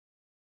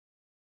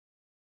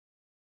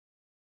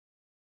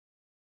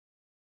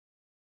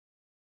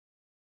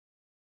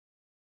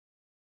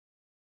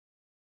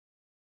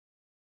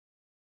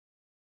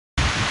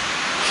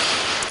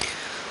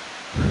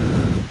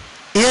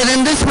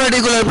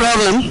particular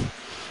problem,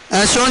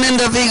 as shown in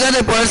the figure,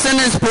 a person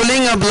is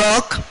pulling a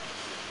block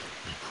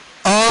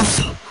of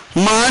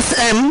mass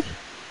m.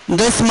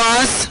 This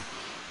mass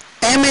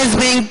m is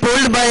being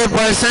pulled by a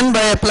person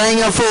by applying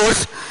a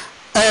force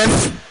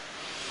F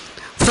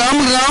from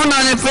ground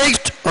on a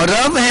fixed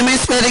rough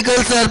hemispherical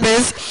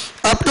surface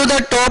up to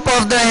the top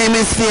of the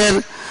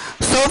hemisphere.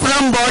 So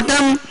from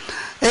bottom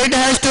it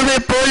has to be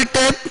pulled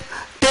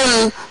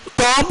till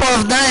top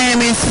of the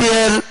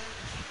hemisphere.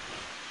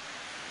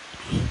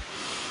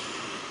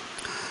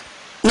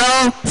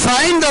 Now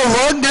find the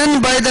work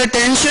done by the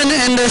tension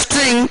in the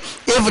string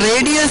if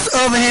radius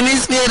of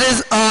hemisphere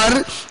is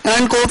r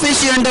and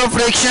coefficient of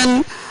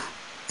friction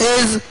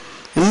is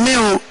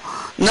mu.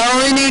 Now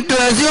we need to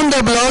assume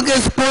the block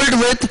is pulled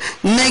with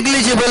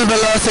negligible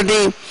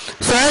velocity.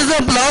 So as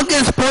the block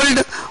is pulled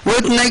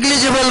with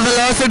negligible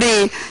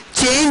velocity,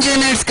 change in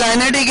its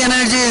kinetic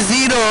energy is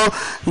zero.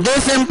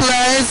 This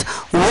implies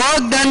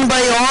work done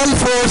by all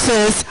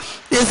forces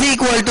is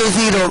equal to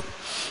zero.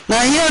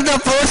 Now here the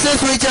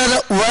forces which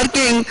are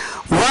working,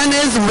 one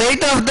is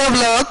weight of the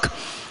block,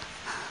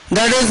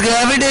 that is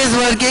gravity is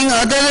working,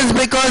 other is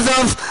because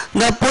of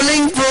the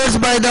pulling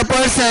force by the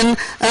person,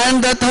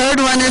 and the third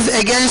one is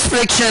against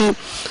friction,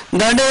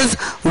 that is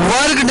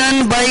work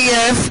done by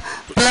F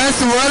plus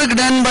work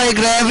done by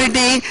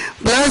gravity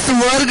plus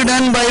work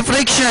done by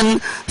friction,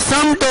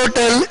 sum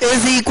total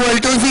is equal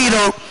to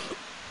zero.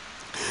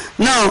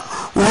 Now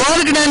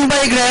work done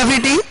by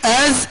gravity,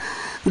 as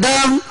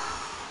the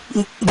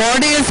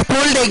body is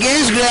pulled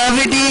against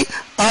gravity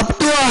up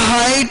to a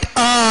height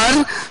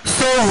r,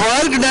 so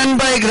work done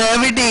by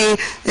gravity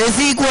is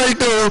equal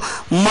to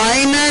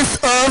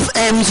minus of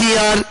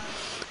mgr.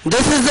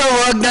 This is the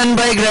work done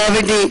by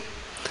gravity.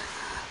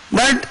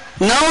 But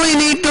now we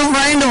need to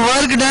find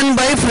work done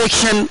by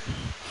friction.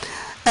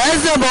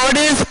 As the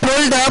body is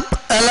pulled up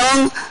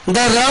along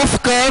the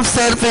rough curved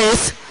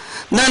surface,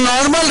 the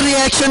normal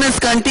reaction is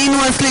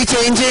continuously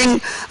changing,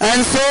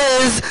 and so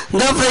is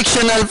the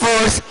frictional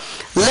force.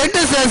 Let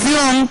us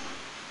assume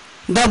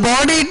the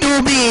body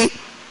to be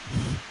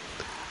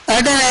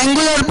at an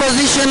angular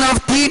position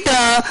of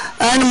theta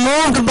and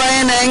moved by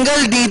an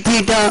angle d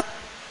theta.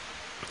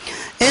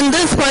 In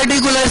this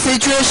particular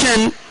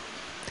situation,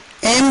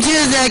 mg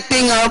is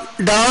acting up,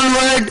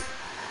 downward,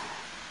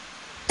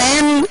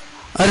 n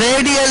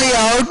radially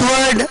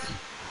outward,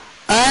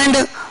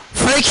 and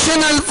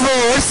frictional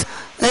force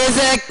is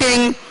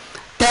acting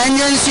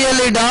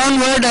tangentially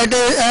downward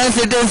as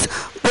it is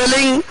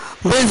pulling,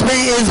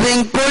 is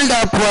being pulled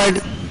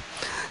upward.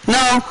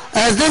 Now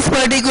as this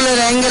particular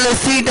angle is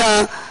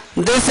theta,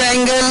 this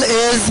angle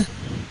is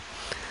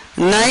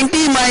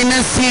 90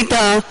 minus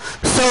theta,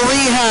 so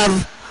we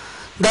have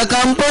the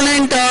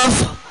component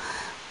of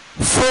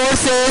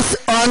forces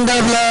on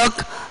the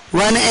block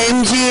when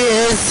mg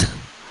is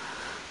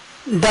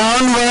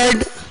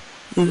downward,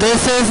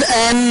 this is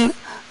n,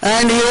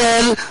 and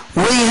here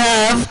we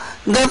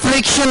have the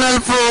frictional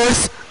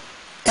force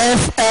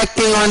F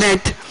acting on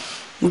it.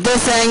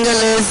 This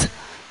angle is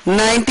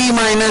 90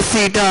 minus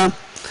theta.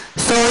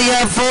 So we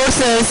have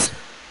forces.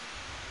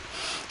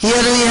 Here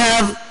we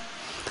have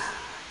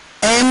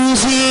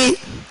mg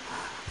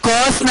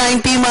cos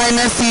 90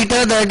 minus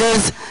theta, that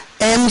is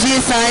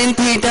mg sin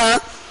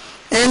theta.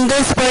 In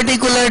this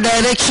particular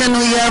direction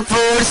we have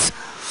force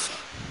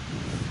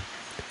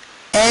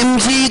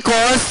mg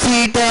cos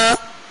theta.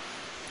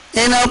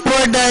 In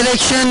upward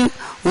direction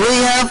we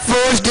have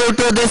force due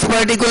to this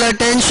particular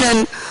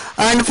tension,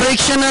 and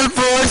frictional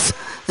force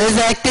is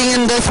acting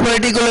in this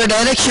particular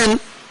direction.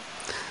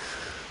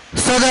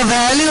 So the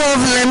value of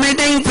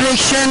limiting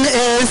friction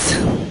is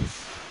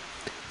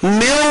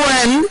mu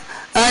n,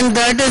 and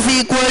that is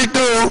equal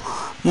to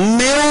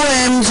mu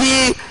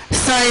mg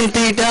sin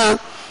theta.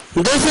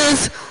 This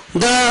is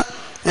the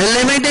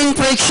limiting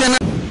friction.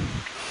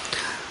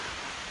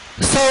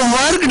 So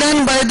work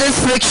done by this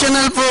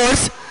frictional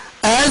force,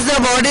 as the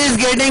body is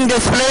getting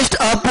displaced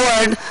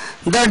upward,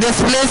 the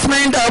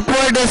displacement,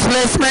 upward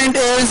displacement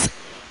is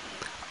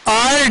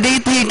r d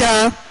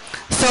theta.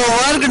 So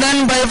work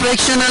done by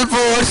frictional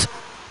force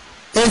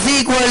is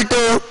equal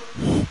to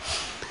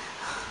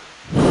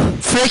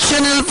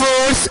frictional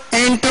force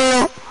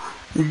into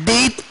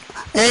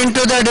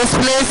the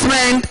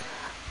displacement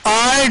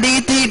r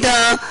d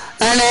theta,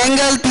 and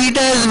angle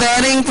theta is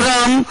varying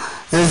from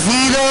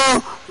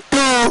 0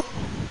 to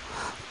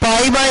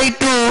pi by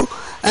 2,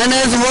 and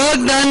as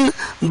work done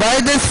by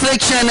this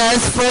friction,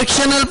 as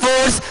frictional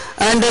force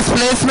and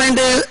displacement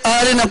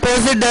are in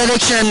opposite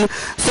direction,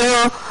 so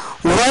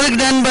work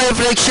done by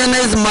friction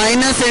is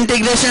minus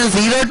integration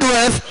 0 to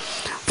f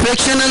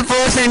frictional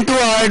force into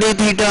r d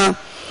theta,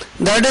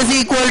 that is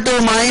equal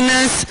to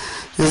minus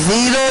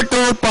 0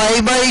 to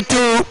pi by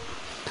 2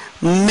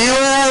 mu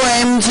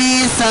mg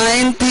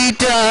sin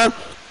theta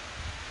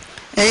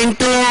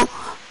into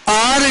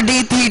r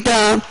d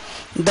theta,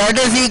 that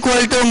is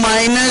equal to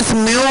minus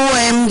mu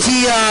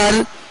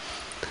mgr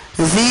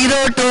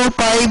 0 to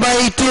pi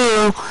by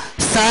 2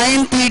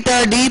 sin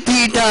theta d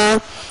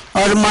theta,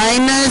 or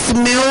minus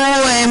mu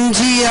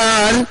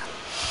mgr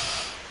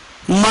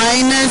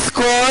minus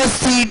cos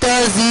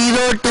theta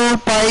 0 to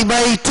pi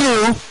by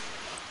 2,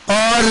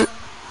 or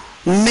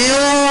mu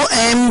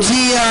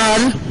mgr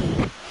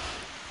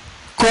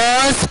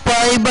cos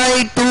pi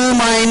by 2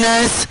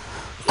 minus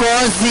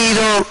cos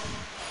 0,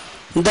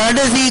 that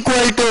is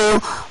equal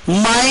to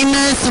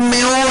minus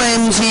mu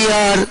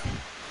mgr.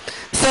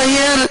 So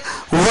here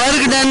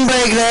work done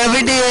by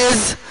gravity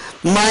is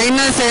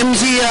minus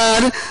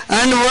mgr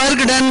and work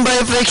done by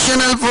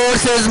frictional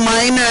force is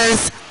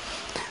minus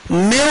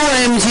mu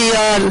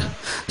mgr.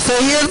 So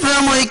here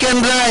from we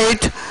can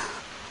write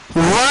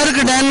work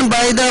done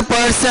by the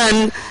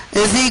person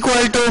is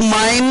equal to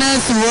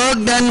minus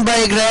work done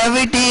by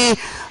gravity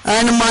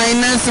and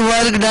minus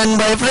work done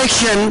by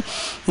friction,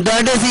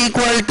 that is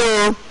equal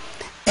to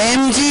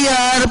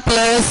mgr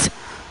plus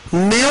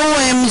mu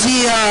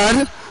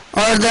mgr,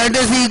 or that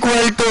is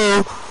equal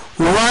to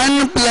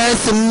 1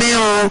 plus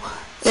mu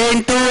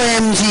into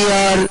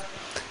mgr.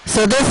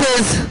 So this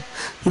is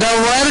the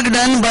work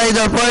done by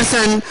the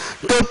person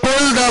to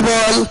pull the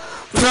ball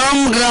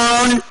from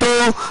ground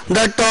to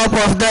the top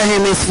of the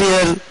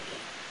hemisphere.